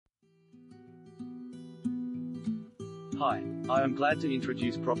Hi, I am glad to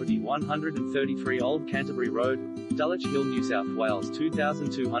introduce property 133 Old Canterbury Road, Dulwich Hill, New South Wales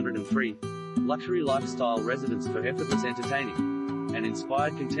 2203. Luxury lifestyle residence for effortless entertaining. An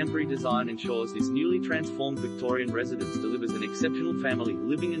inspired contemporary design ensures this newly transformed Victorian residence delivers an exceptional family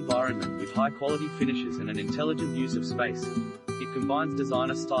living environment with high-quality finishes and an intelligent use of space. It combines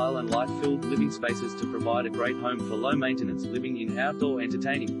designer style and light-filled living spaces to provide a great home for low-maintenance living in outdoor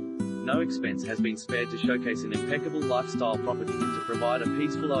entertaining. No expense has been spared to showcase an impeccable lifestyle property and to provide a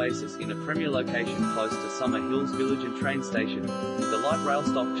peaceful oasis in a premier location close to Summer Hills Village and train station. The light rail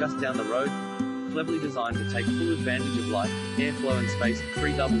stop just down the road, cleverly designed to take full advantage of light, airflow and space.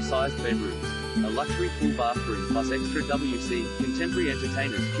 3 double-sized bedrooms, a luxury full bathroom plus extra WC, contemporary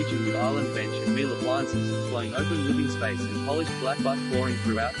entertainer's kitchen with island bench and meal appliances, flowing open living space and polished black butt flooring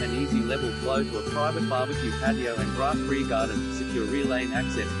throughout, an easy level flow to a private barbecue patio and grass rear garden, secure rear lane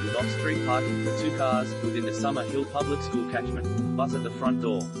access with off-street parking for 2 cars, within the Summer Hill Public School catchment, bus at the front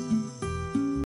door.